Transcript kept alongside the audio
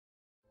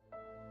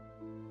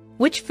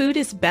Which food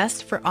is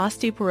best for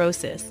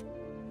osteoporosis?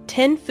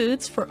 10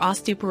 foods for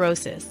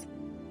osteoporosis.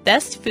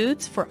 Best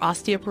foods for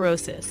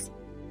osteoporosis.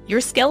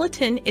 Your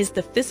skeleton is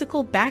the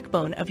physical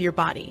backbone of your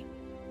body.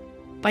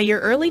 By your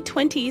early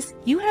 20s,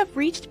 you have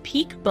reached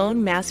peak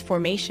bone mass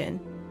formation,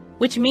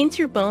 which means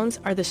your bones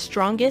are the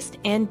strongest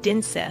and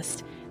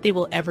densest they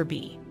will ever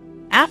be.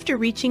 After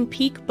reaching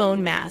peak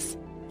bone mass,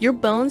 your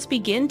bones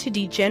begin to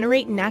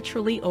degenerate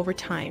naturally over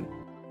time.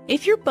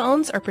 If your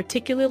bones are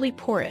particularly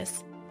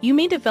porous, you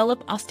may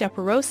develop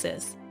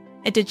osteoporosis,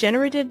 a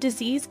degenerative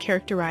disease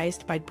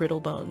characterized by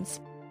brittle bones.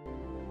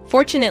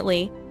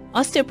 Fortunately,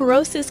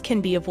 osteoporosis can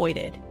be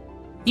avoided.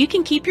 You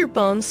can keep your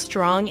bones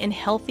strong and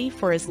healthy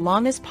for as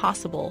long as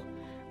possible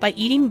by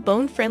eating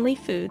bone-friendly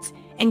foods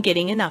and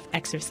getting enough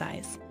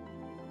exercise.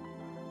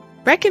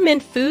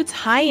 Recommend foods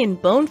high in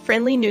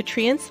bone-friendly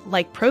nutrients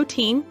like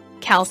protein,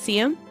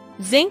 calcium,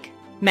 zinc,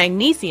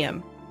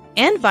 magnesium,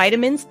 and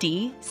vitamins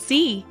D,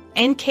 C,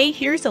 and K.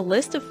 Here's a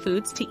list of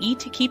foods to eat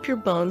to keep your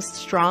bones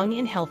strong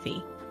and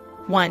healthy.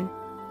 1.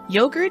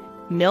 Yogurt,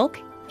 milk,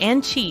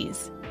 and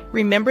cheese.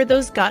 Remember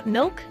those got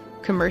milk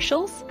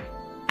commercials?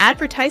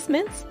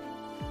 Advertisements?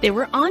 They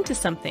were onto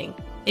something,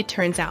 it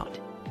turns out.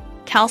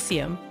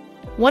 Calcium,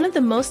 one of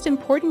the most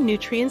important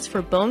nutrients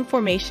for bone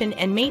formation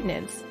and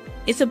maintenance,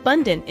 is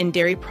abundant in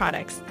dairy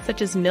products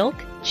such as milk,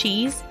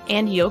 cheese,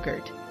 and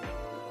yogurt.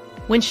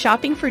 When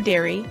shopping for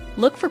dairy,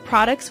 look for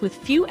products with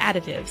few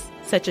additives,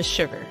 such as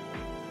sugar.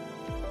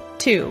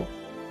 2.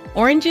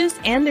 Oranges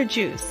and their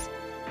juice.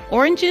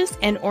 Oranges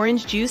and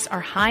orange juice are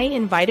high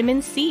in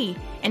vitamin C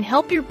and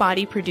help your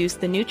body produce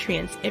the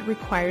nutrients it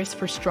requires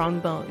for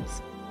strong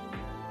bones.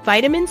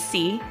 Vitamin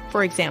C,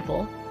 for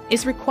example,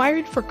 is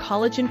required for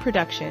collagen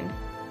production,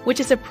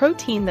 which is a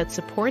protein that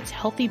supports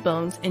healthy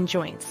bones and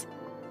joints.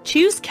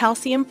 Choose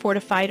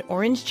calcium-fortified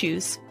orange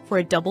juice for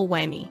a double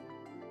whammy.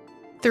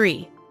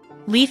 3.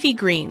 Leafy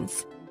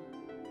greens.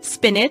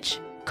 Spinach,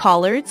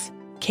 collards,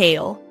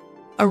 kale,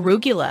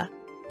 arugula,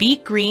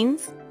 beet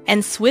greens,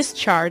 and Swiss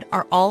chard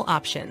are all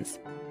options.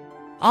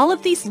 All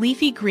of these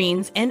leafy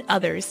greens and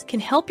others can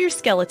help your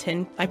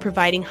skeleton by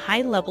providing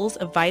high levels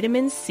of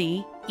vitamins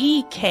C,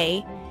 E,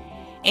 K,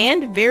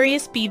 and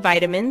various B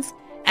vitamins,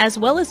 as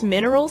well as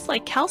minerals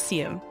like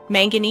calcium,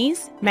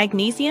 manganese,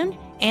 magnesium,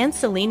 and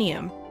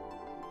selenium.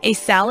 A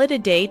salad a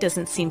day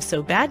doesn't seem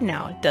so bad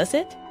now, does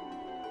it?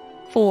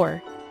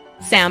 4.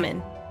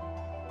 Salmon.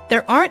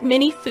 There aren't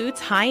many foods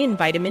high in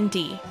vitamin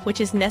D, which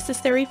is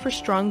necessary for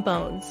strong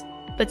bones,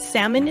 but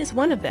salmon is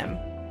one of them.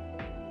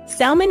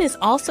 Salmon is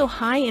also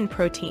high in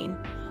protein,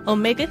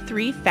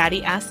 omega-3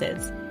 fatty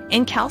acids,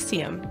 and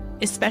calcium,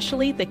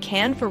 especially the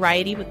canned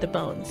variety with the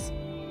bones.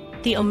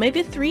 The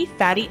omega-3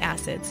 fatty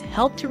acids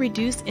help to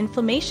reduce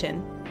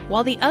inflammation,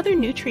 while the other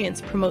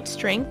nutrients promote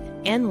strength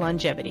and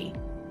longevity.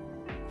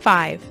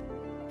 5.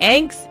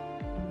 Eggs.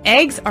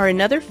 Eggs are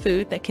another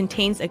food that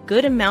contains a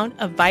good amount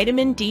of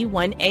vitamin D.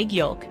 One egg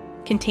yolk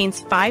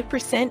contains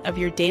 5% of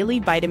your daily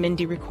vitamin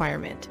D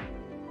requirement.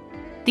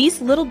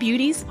 These little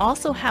beauties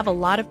also have a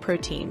lot of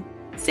protein,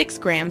 6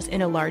 grams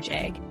in a large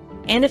egg,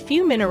 and a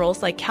few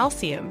minerals like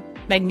calcium,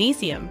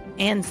 magnesium,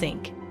 and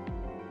zinc.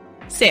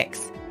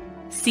 6.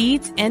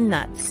 Seeds and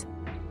nuts.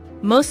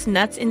 Most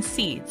nuts and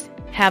seeds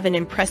have an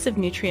impressive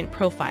nutrient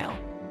profile,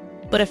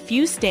 but a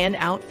few stand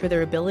out for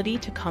their ability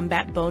to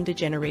combat bone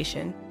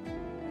degeneration.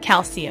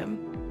 Calcium,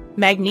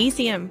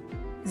 magnesium,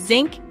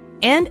 zinc,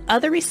 and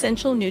other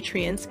essential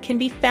nutrients can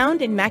be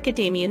found in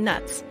macadamia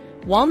nuts,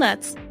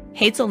 walnuts,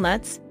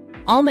 hazelnuts,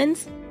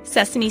 almonds,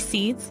 sesame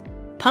seeds,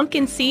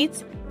 pumpkin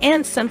seeds,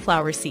 and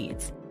sunflower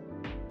seeds.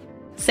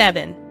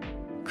 7.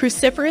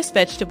 Cruciferous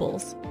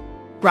vegetables.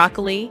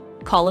 Broccoli,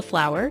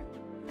 cauliflower,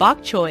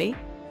 bok choy,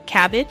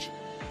 cabbage,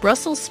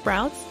 Brussels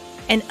sprouts,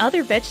 and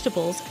other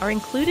vegetables are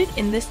included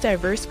in this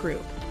diverse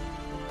group.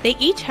 They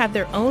each have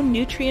their own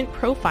nutrient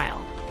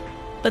profile,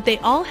 but they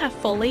all have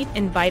folate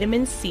and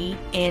vitamin C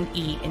and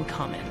E in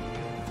common.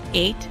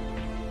 8.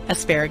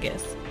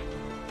 Asparagus.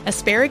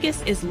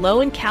 Asparagus is low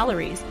in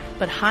calories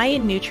but high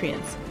in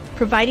nutrients,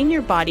 providing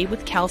your body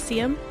with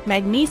calcium,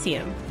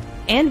 magnesium,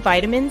 and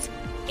vitamins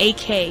A,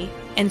 K,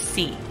 and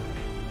C.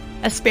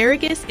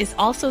 Asparagus is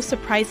also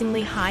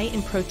surprisingly high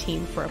in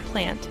protein for a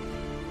plant,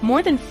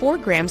 more than 4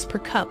 grams per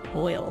cup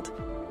boiled.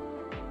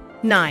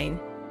 9.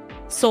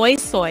 Soy.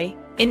 Soy,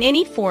 in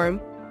any form,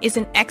 is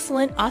an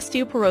excellent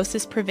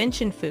osteoporosis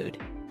prevention food.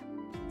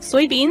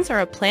 Soybeans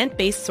are a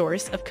plant-based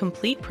source of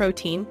complete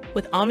protein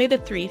with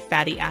omega-3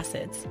 fatty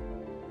acids.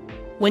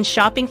 When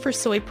shopping for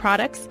soy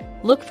products,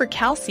 look for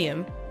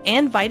calcium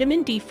and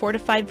vitamin D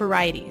fortified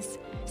varieties,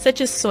 such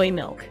as soy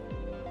milk.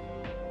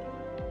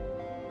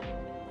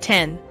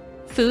 10.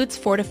 Foods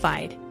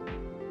fortified.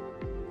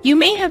 You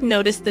may have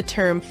noticed the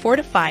term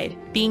fortified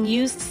being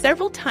used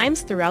several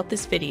times throughout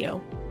this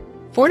video.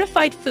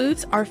 Fortified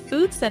foods are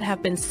foods that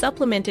have been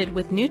supplemented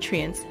with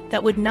nutrients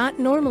that would not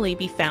normally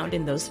be found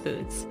in those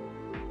foods.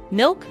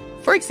 Milk,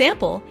 for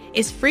example,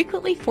 is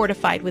frequently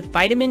fortified with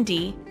vitamin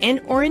D,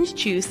 and orange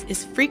juice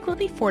is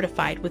frequently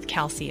fortified with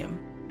calcium.